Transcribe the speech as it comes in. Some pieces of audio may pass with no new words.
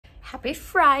Happy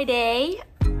Friday.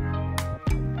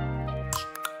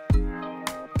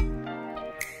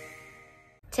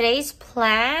 Today's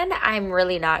plan, I'm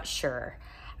really not sure.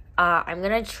 I'm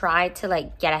gonna try to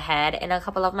like get ahead in a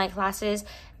couple of my classes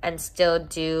and still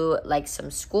do like some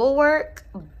schoolwork,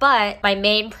 but my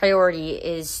main priority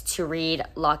is to read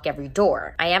Lock Every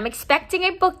Door. I am expecting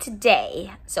a book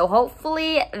today, so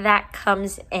hopefully that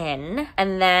comes in.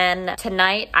 And then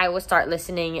tonight I will start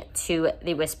listening to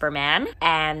The Whisper Man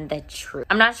and The Truth.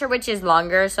 I'm not sure which is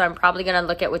longer, so I'm probably gonna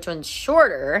look at which one's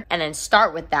shorter and then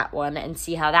start with that one and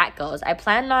see how that goes. I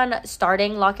planned on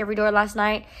starting Lock Every Door last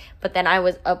night, but then I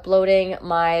was uploading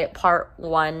my part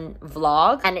 1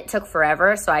 vlog and it took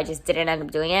forever, so I just didn't end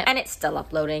up doing it, and it's still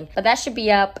uploading. But that should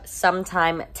be up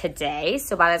sometime today,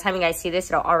 so by the time you guys see this,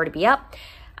 it'll already be up.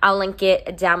 I'll link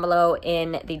it down below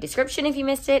in the description if you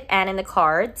missed it, and in the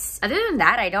cards. Other than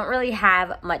that, I don't really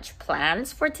have much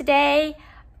plans for today.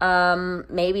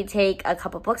 Maybe take a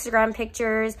couple bookstagram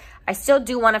pictures. I still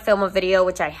do want to film a video,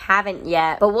 which I haven't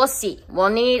yet, but we'll see. We'll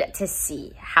need to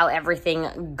see how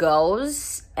everything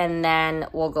goes, and then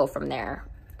we'll go from there.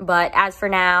 But as for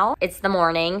now, it's the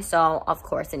morning, so of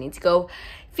course I need to go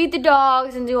feed the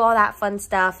dogs and do all that fun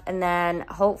stuff. And then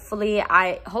hopefully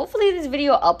this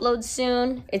video uploads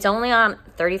soon. It's only on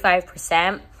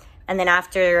 35%. And then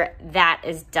after that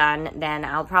is done, then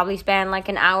I'll probably spend like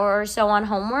an hour or so on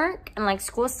homework and like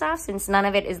school stuff, since none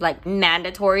of it is like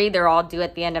mandatory. They're all due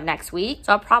at the end of next week.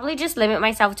 So I'll probably just limit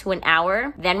myself to an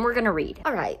hour. Then we're gonna read.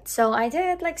 All right, so I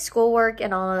did like schoolwork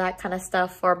and all of that kind of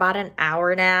stuff for about an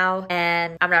hour now,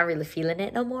 and I'm not really feeling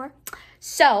it no more.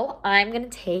 So I'm gonna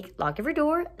take Lock Every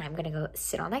Door and I'm gonna go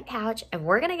sit on that couch and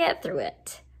we're gonna get through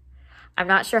it. I'm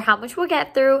not sure how much we'll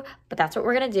get through, but that's what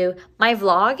we're gonna do. My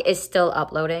vlog is still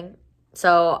uploading,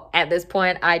 so at this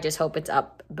point, I just hope it's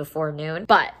up before noon.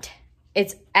 But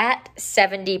it's at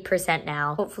 70%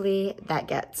 now. Hopefully that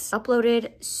gets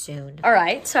uploaded soon. All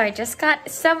right, so I just got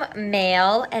some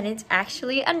mail, and it's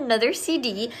actually another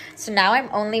CD. So now I'm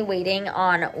only waiting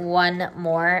on one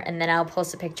more, and then I'll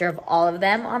post a picture of all of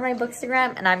them on my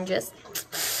Bookstagram. And I'm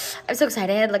so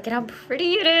excited. Look at how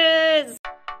pretty it is.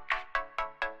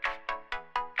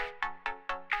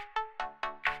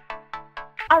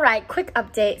 All right, quick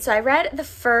update. So I read the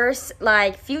first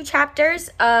like few chapters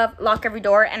of Lock Every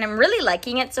Door, and I'm really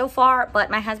liking it so far,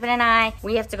 but my husband and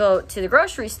we have to go to the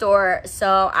grocery store,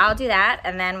 so I'll do that,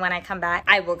 and then when I come back,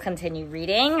 I will continue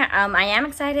reading. I am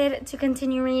excited to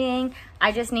continue reading.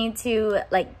 I just need to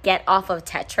like get off of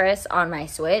Tetris on my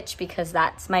Switch because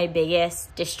that's my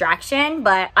biggest distraction.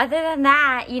 But other than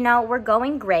that, you know, we're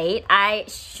going great. I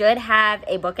should have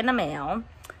a book in the mail,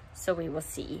 so we will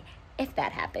see if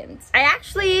that happens. I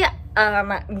actually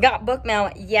got book mail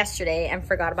yesterday and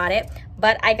forgot about it,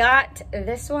 but I got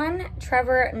this one,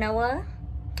 Trevor Noah,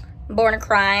 Born a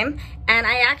Crime, and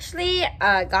I actually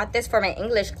got this for my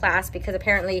English class because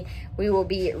apparently we will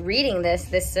be reading this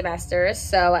semester,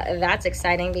 so that's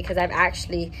exciting because I've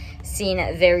actually seen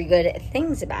very good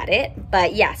things about it.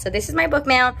 But yeah, so this is my book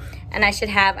mail, and I should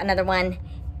have another one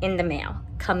in the mail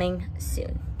coming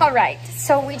soon. All right,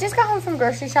 so we just got home from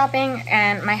grocery shopping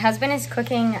and my husband is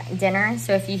cooking dinner,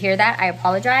 so if you hear that, I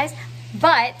apologize.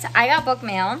 But I got book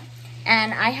mail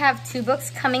and I have 2 books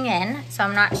coming in, so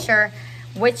I'm not sure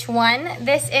which one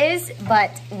this is,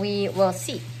 but we will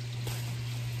see.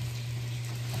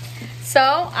 So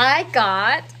I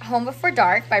got Home Before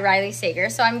Dark by Riley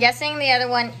Sager, so I'm guessing the other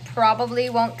one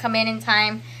probably won't come in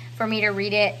time for me to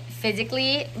read it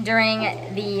physically during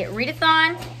the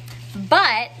readathon,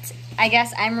 but I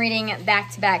guess I'm reading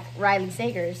back-to-back Riley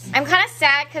Sagers. I'm kind of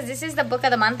sad because this is the Book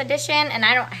of the Month edition and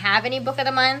I don't have any Book of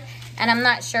the Month, and I'm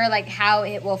not sure like how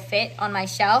it will fit on my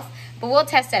shelf, but we'll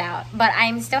test it out. But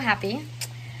I'm still happy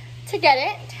to get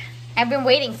it. I've been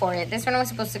waiting for it. This one was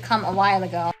supposed to come a while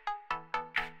ago.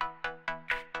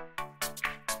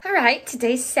 All right,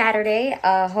 today's Saturday.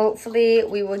 Hopefully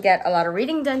we will get a lot of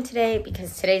reading done today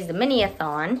because today's the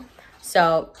mini-a-thon.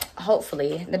 So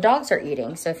hopefully the dogs are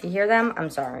eating. So if you hear them, I'm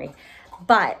sorry.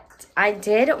 But I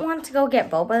did want to go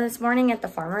get boba this morning at the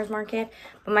farmer's market,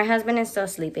 but my husband is still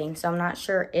sleeping, so I'm not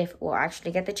sure if we'll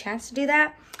actually get the chance to do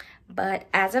that. But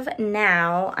as of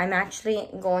now, I'm actually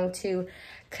going to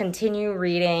continue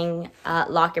reading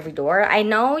Lock Every Door. I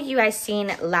know you guys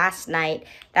seen last night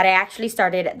that I actually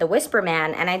started The Whisper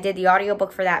Man, and I did the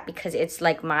audiobook for that because it's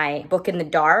like my book in the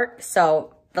dark.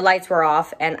 So the lights were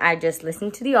off and I just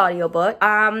listened to the audiobook.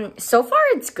 So far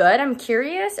it's good. I'm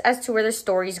curious as to where the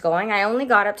story's going. I only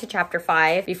got up to chapter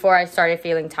 5 before I started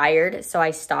feeling tired, so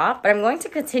I stopped. But I'm going to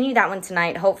continue that one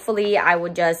tonight. Hopefully I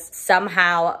would just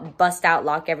somehow bust out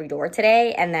Lock Every Door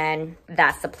today, and then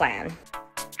that's the plan.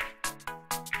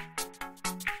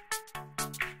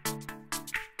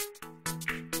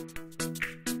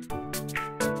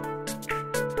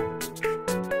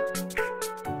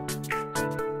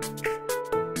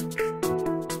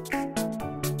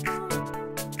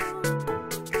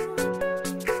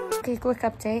 Okay, quick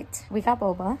update. We got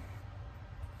boba.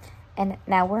 And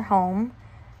now we're home.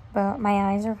 But my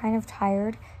eyes are kind of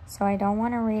tired, so I don't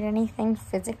want to read anything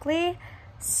physically.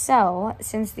 So,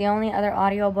 since the only other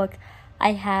audiobook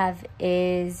I have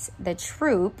is The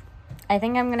Troop, I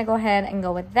think I'm going to go ahead and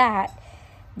go with that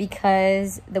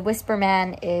because The Whisper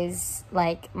Man is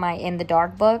like my In the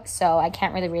Dark book, so I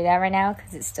can't really read that right now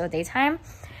because it's still daytime.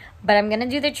 But I'm going to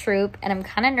do The Troop, and I'm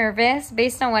kind of nervous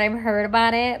based on what I've heard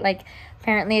about it. Like,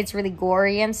 apparently it's really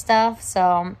gory and stuff,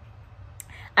 so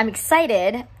I'm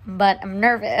excited, but I'm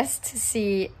nervous to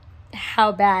see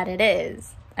how bad it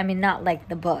is. I mean, not like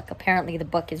the book. Apparently the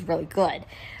book is really good,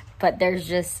 but there's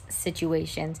just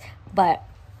situations. But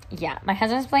yeah, my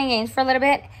husband's playing games for a little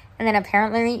bit, and then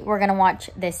apparently we're gonna watch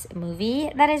this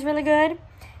movie that is really good,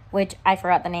 which I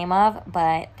forgot the name of,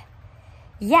 but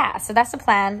yeah, so that's the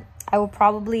plan. I will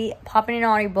probably pop in an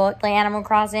audiobook, play Animal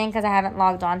Crossing because I haven't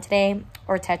logged on today,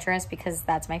 or Tetris because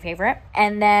that's my favorite.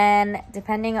 And then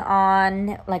depending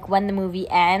on like when the movie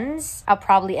ends, I'll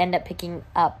probably end up picking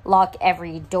up Lock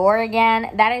Every Door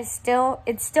again. That is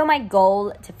it's still my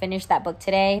goal to finish that book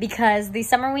today because the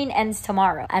Summerween ends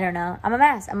tomorrow. I don't know. I'm a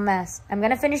mess. I'm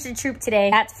gonna finish The Troop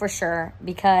today, that's for sure,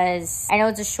 because I know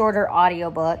it's a shorter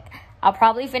audiobook. I'll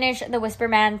probably finish The Whisper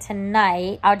Man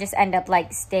tonight. I'll just end up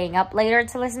like staying up later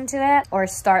to listen to it or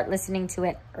start listening to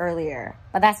it earlier.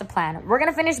 But that's the plan. We're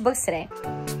gonna finish books today.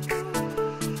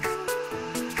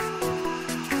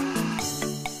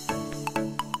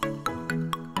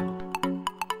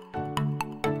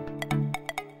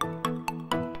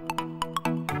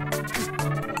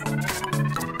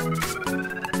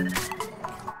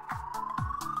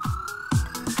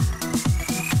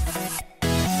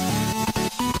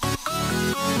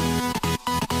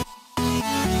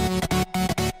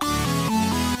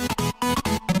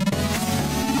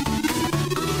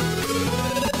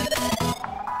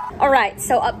 Alright,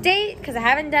 so update, because I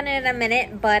haven't done it in a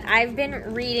minute, but I've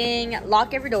been reading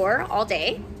Lock Every Door all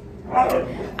day.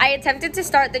 I attempted to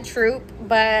start The Troop,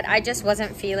 but I just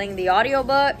wasn't feeling the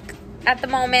audiobook at the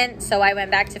moment, so I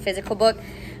went back to physical book,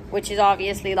 which is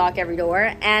obviously Lock Every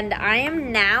Door. And I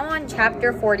am now on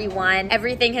chapter 41.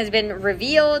 Everything has been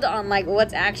revealed on like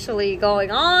what's actually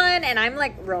going on, and I'm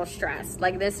like real stressed.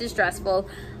 Like, this is stressful.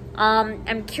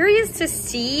 I'm curious to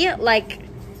see like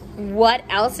what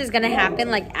else is gonna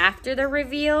happen like after the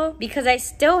reveal, because I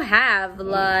still have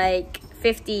like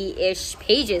 50-ish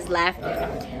pages left,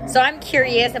 so I'm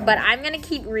curious, but I'm gonna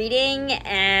keep reading.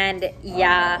 And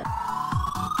yeah,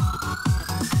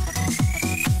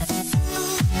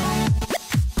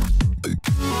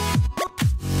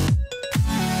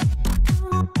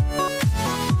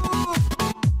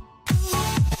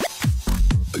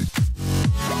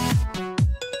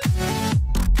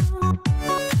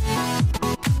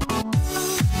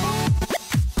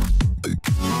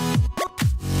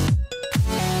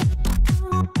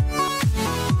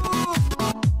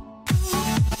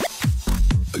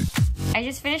 I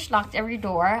just finished Locked Every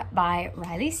Door by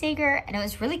Riley Sager, and it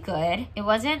was really good. It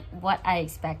wasn't what I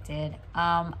expected.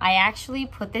 I actually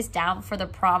put this down for the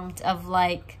prompt of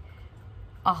like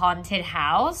a haunted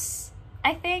house,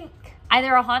 I think.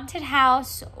 Either a haunted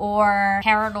house or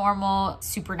paranormal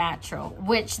supernatural,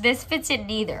 which this fits in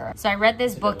neither. So I read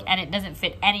this book and it doesn't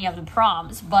fit any of the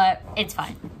prompts, but it's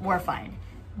fine. We're fine.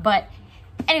 But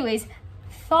anyways,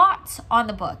 thoughts on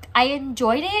the book. I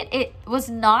enjoyed it. It was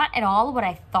not at all what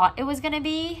I thought it was gonna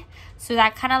be, so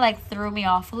that kind of like threw me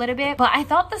off a little bit, but I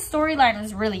thought the storyline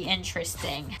was really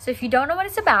interesting. So if you don't know what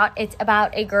it's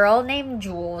about a girl named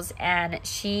Jules, and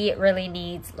she really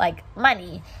needs like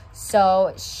money.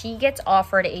 So she gets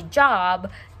offered a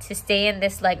job to stay in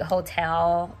this like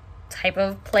hotel type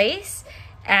of place,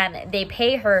 and they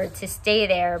pay her to stay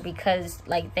there because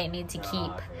like they need to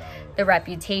keep the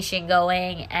reputation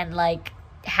going and like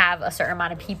have a certain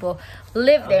amount of people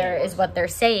live there, is what they're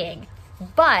saying.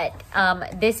 But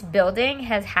this building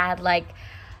has had like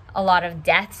a lot of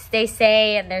deaths, they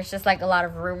say, and there's just like a lot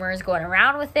of rumors going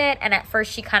around with it. And at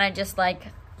first she kind of just like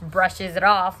brushes it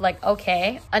off like,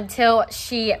 okay, until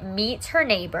she meets her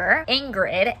neighbor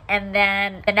Ingrid, and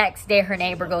then the next day her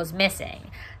neighbor goes missing.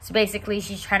 So basically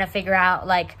she's trying to figure out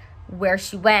like where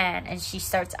she went, and she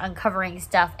starts uncovering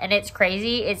stuff, and it's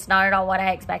crazy. It's not at all what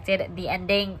I expected. The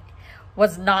ending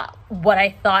was not what I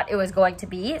thought it was going to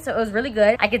be, so it was really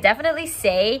good. I could definitely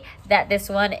say that this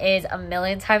one is a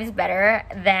million times better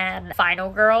than Final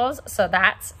Girls, so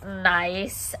that's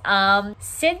nice.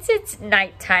 Since it's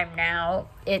nighttime now,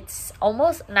 it's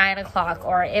almost 9 o'clock,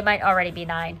 or it might already be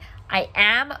 9. I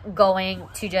am going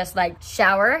to just like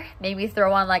shower, maybe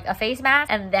throw on like a face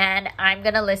mask, and then I'm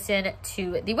gonna listen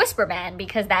to The Whisper Man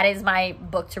because that is my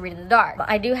book to read in the dark.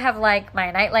 I do have like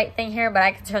my nightlight thing here, but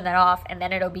I can turn that off and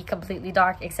then it'll be completely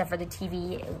dark except for the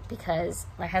TV because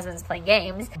my husband's playing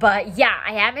games. But yeah,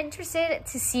 I am interested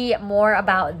to see more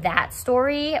about that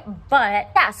story.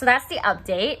 But yeah, so that's the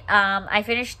update. I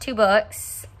finished 2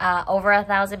 books, over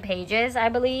 1,000 pages, I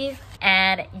believe.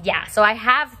 And yeah, so I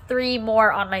have 3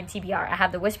 more on my TBR. I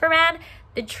have The Whisper Man,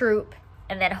 The Troop,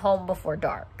 and then Home Before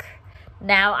Dark.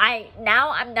 Now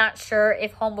I'm not sure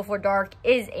if Home Before Dark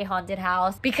is a haunted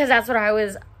house because that's what I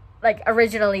was like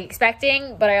originally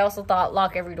expecting, but I also thought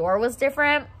Lock Every Door was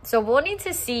different. So we'll need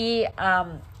to see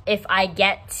if I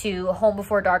get to Home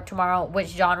Before Dark tomorrow, which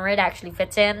genre it actually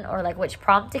fits in, or like which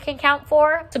prompt it can count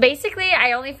for. So basically,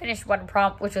 I only finished 1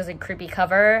 prompt, which was a creepy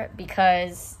cover,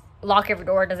 because Lock Every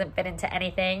Door doesn't fit into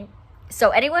anything. So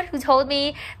anyone who told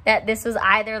me that this was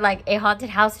either like a haunted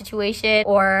house situation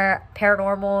or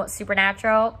paranormal,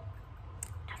 supernatural,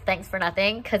 thanks for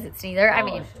nothing, because it's neither. I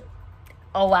mean,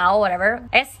 oh wow, whatever.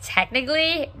 I guess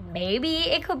technically, maybe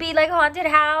it could be like a haunted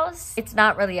house. It's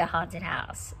not really a haunted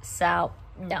house, so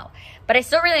no. But I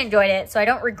still really enjoyed it, so I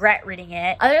don't regret reading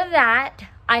it. Other than that,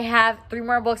 I have 3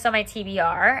 more books on my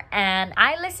TBR, and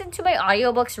I listen to my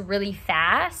audiobooks really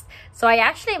fast, so I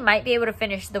actually might be able to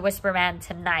finish The Whisper Man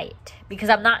tonight because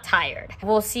I'm not tired.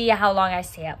 We'll see how long I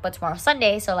stay up, but tomorrow's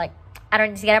Sunday, so like I don't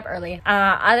need to get up early.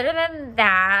 Other than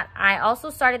that, I also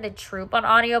started The Troop on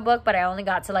audiobook, but I only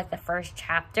got to like the first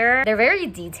chapter. They're very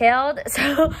detailed,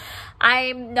 so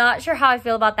I'm not sure how I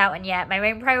feel about that one yet. My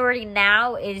main priority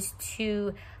now is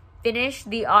to finish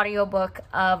the audiobook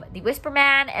of The Whisper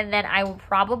Man, and then I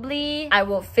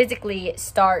will physically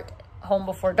start Home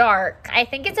Before Dark. I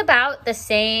think it's about the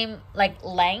same like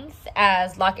length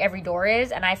as Lock Every Door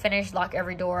is, and I finished Lock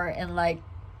Every Door in like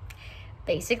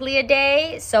basically a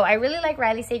day. So I really like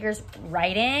Riley Sager's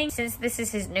writing. Since this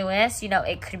is his newest, you know,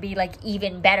 it could be like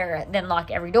even better than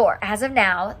Lock Every Door. As of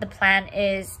now, the plan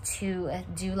is to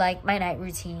do like my night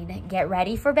routine, get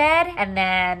ready for bed, and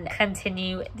then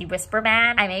continue The Whisper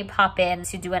Man. I may pop in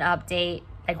to do an update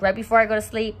like right before I go to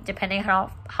sleep, depending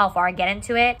on how far I get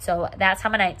into it. So that's how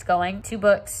my night's going. 2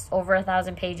 books, over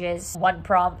 1,000 pages, 1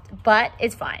 prompt, but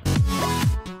it's fine.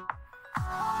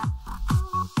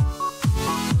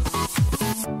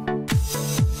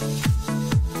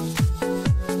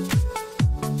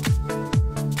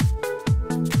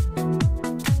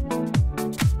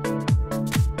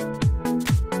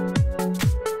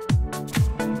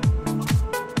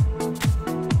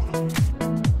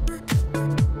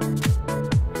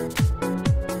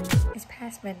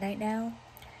 Midnight now,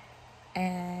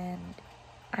 and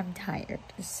I'm tired,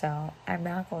 so I'm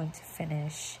not going to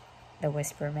finish The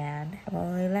Whisper Man. I'm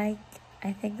only like,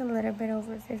 I think a little bit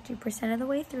over 50% of the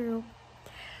way through,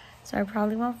 so I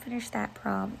probably won't finish that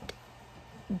prompt.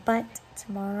 But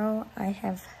tomorrow I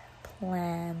have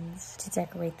plans to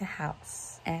decorate the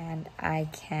house, and I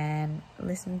can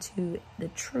listen to The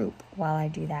Troop while I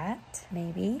do that,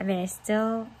 maybe. I mean, I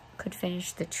still could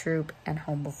finish The Troop and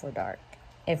Home Before Dark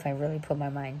if I really put my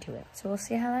mind to it. So we'll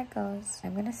see how that goes.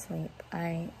 I'm gonna sleep.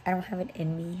 I don't have it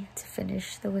in me to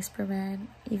finish The Whisper Man,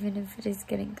 even if it is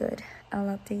getting good. I'll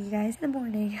update you guys in the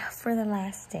morning for the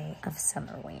last day of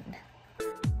Summerween.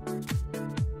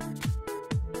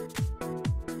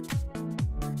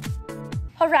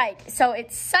 All right, so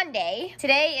it's Sunday.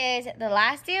 Today is the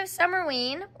last day of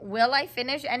Summerween. Will I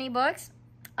finish any books?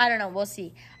 I don't know, we'll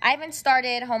see. I haven't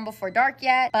started Home Before Dark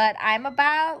yet, but I'm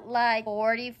about like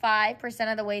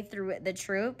 45% of the way through The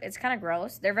Troop. It's kind of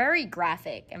gross. They're very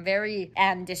graphic and very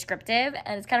descriptive,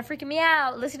 and it's kind of freaking me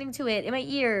out listening to it in my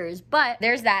ears. But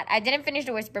there's that. I didn't finish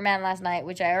The Whisper Man last night,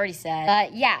 which I already said.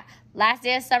 But yeah, last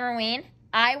day of Summerween.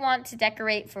 I want to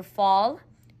decorate for fall.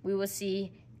 We will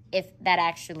see if that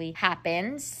actually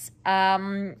happens.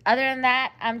 Other than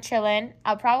that, I'm chilling.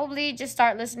 I'll probably just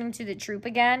start listening to The Troop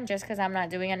again, just because I'm not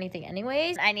doing anything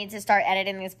anyways. I need to start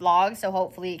editing this vlog, so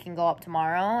hopefully it can go up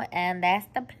tomorrow, and that's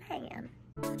the plan.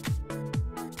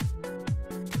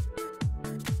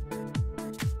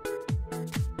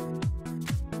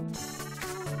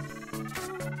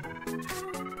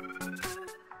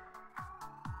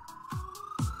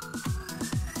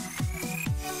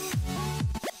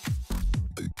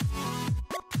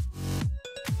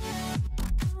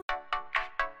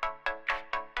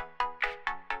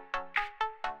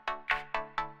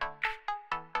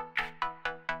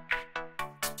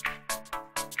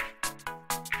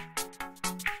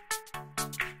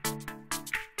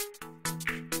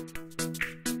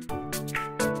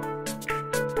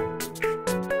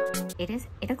 It is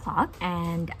 8 o'clock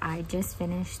and I just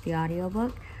finished the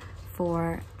audiobook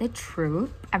for The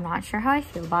Troop. I'm not sure how I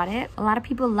feel about it. A lot of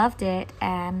people loved it,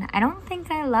 and I don't think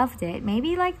I loved it.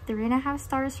 Maybe like 3.5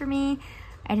 stars for me.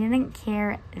 I didn't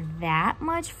care that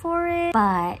much for it,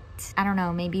 but I don't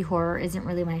know, maybe horror isn't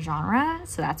really my genre,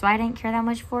 so that's why I didn't care that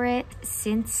much for it.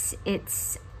 Since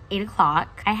it's 8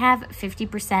 o'clock, I have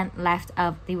 50% left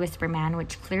of The Whisper Man,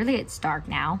 which clearly it's dark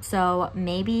now. So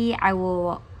maybe I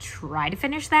will try to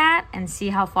finish that and see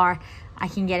how far I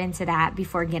can get into that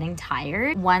before getting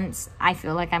tired. Once I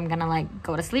feel like I'm gonna like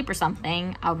go to sleep or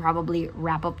something, I'll probably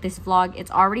wrap up this vlog.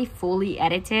 It's already fully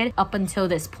edited up until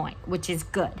this point, which is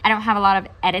good. I don't have a lot of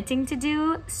editing to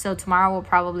do, so tomorrow we'll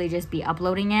probably just be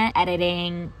uploading it,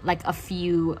 editing like a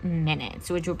few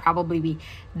minutes, which will probably be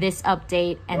this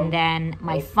update and then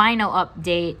my final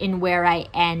update in where I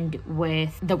end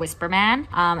with The Whisper Man.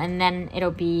 And then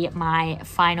it'll be my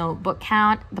final book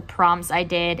count, the prompts I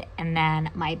did, and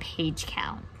then my page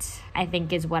count, I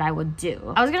think is what I would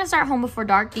do. I was gonna start Home Before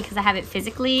Dark because I have it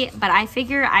physically, but I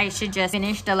figure I should just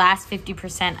finish the last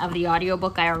 50% of the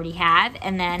audiobook I already have,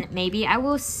 and then maybe I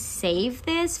will save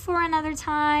this for another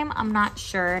time. I'm not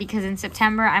sure, because in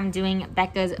September I'm doing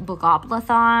Becca's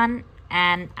Bookoplathon,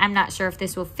 and I'm not sure if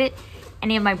this will fit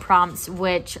any of my prompts,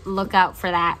 which look out for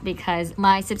that because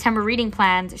my September reading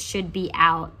plans should be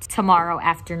out tomorrow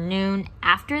afternoon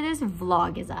after this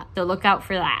vlog is up. So look out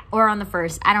for that. Or on the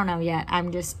 1st, I don't know yet.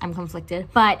 I'm conflicted.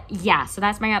 But yeah, so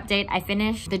that's my update. I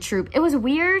finished The Troop. It was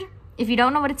weird. If you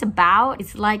don't know what it's about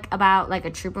about like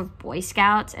a troop of Boy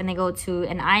Scouts, and they go to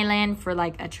an island for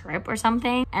like a trip or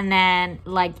something, and then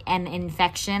like an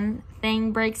infection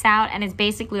thing breaks out, and it's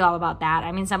basically all about that.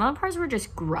 I mean, some of the parts were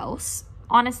just gross,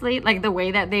 honestly, like the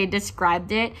way that they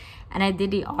described it. And I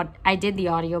did the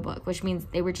audiobook, which means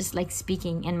they were just like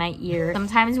speaking in my ear.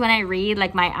 Sometimes when I read,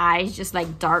 like my eyes just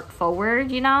like dart forward,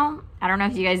 you know? I don't know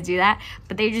if you guys do that,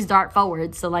 but they just dart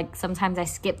forward. So like sometimes I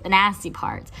skip the nasty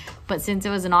parts. But since it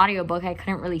was an audiobook, I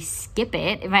couldn't really skip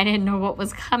it if I didn't know what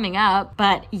was coming up.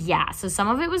 But yeah, so some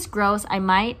of it was gross. I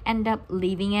might end up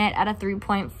leaving it at a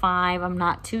 3.5. I'm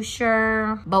not too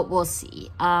sure, but we'll see.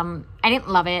 I didn't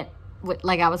love it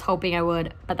like I was hoping I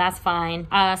would, but that's fine.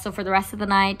 So for the rest of the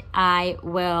night, I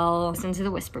will listen to The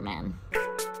Whisper Man.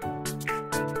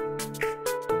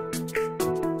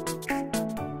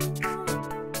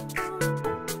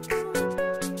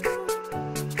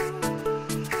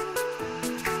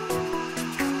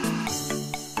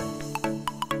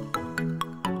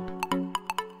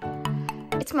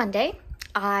 It's Monday.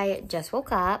 I just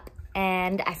woke up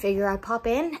and I figure I'd pop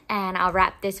in and I'll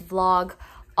wrap this vlog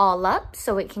all up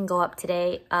so it can go up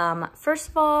today. First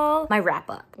of all, my wrap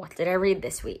up. What did I read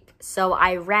this week? So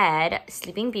I read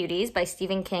Sleeping Beauties by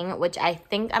Stephen King, which I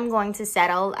think I'm going to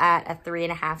settle at a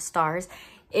 3.5 stars.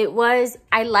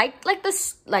 I liked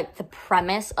the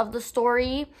premise of the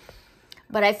story,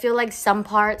 but I feel like some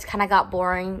parts kind of got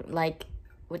boring, like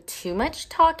with too much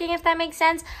talking, if that makes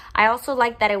sense. I also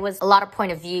liked that it was a lot of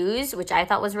point of views, which I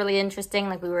thought was really interesting.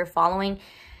 Like we were following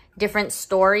different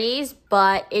stories,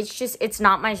 but it's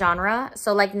not my genre.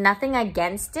 So like nothing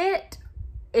against it.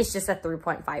 It's just a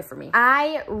 3.5 for me.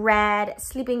 I read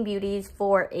Sleeping Beauties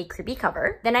for a creepy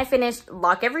cover. Then I finished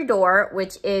Lock Every Door,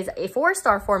 which is a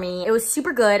 4-star for me. It was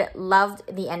super good.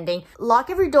 Loved the ending. Lock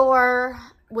Every Door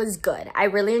was good. I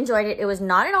really enjoyed it. It was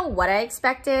not at all what I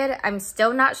expected. I'm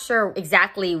still not sure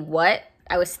exactly what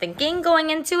I was thinking going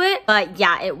into it, but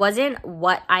yeah, it wasn't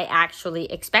what I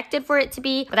actually expected for it to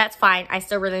be, but that's fine. I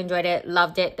still really enjoyed it,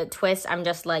 loved it. The twist, I'm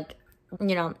just like,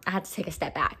 you know, I had to take a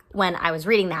step back when I was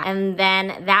reading that. And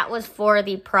then that was for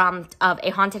the prompt of a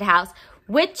haunted house,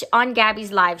 which on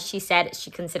Gabby's live, she said she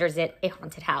considers it a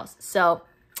haunted house. So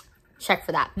check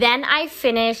for that. Then I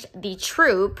finished The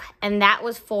Troop, and that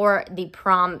was for the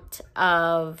prompt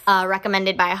of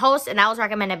recommended by a host, and that was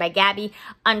recommended by Gabby.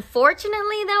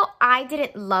 Unfortunately, though, I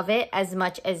didn't love it as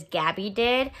much as Gabby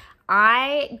did.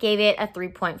 I gave it a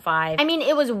 3.5. I mean,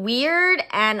 it was weird,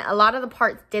 and a lot of the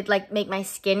parts did like make my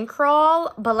skin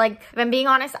crawl, but like, if I'm being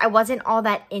honest, I wasn't all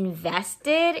that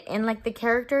invested in like the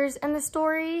characters and the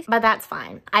stories, but that's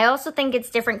fine. I also think it's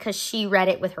different because she read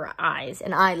it with her eyes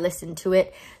and I listened to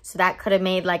it, so that could have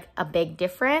made like a big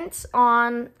difference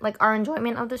on like our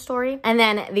enjoyment of the story. And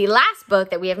then the last book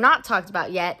that we have not talked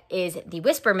about yet is The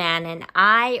Whisper Man, and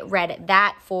I read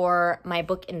that for my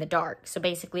book in the dark. So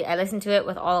basically I listened to it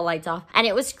with all like lights off. And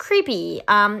it was creepy.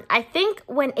 I think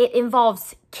when it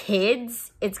involves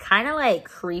kids, it's kind of like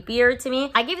creepier to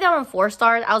me. I gave that one 4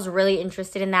 stars. I was really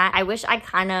interested in that. I wish I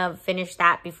kind of finished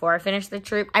that before I finished The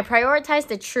Troop. I prioritized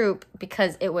The Troop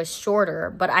because it was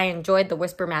shorter, but I enjoyed The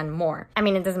Whisper Man more. I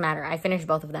mean, it doesn't matter. I finished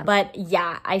both of them. But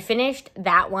yeah, I finished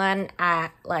that one at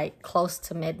like close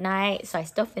to midnight. So I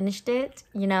still finished it,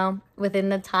 you know, within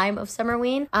the time of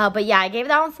Summerween. But yeah, I gave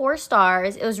that one 4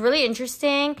 stars. It was really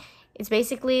interesting. It's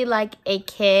basically like a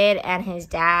kid and his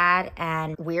dad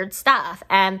and weird stuff.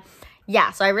 And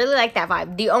yeah, so I really like that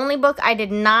vibe. The only book I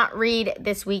did not read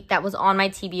this week that was on my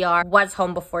TBR was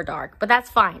Home Before Dark. But that's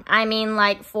fine. I mean,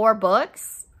 like 4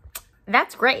 books,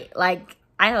 that's great. Like,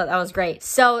 I thought that was great.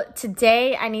 So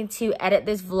today I need to edit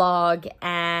this vlog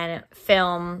and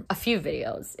film a few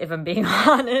videos, if I'm being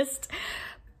honest.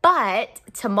 But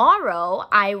tomorrow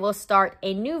I will start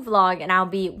a new vlog and I'll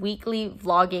be weekly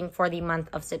vlogging for the month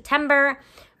of September,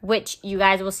 which you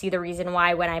guys will see the reason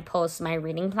why when I post my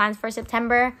reading plans for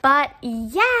September. But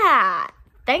yeah,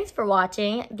 thanks for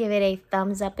watching. Give it a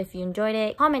thumbs up if you enjoyed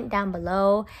it. Comment down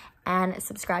below and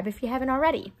subscribe if you haven't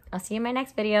already. I'll see you in my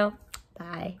next video.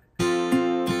 Bye.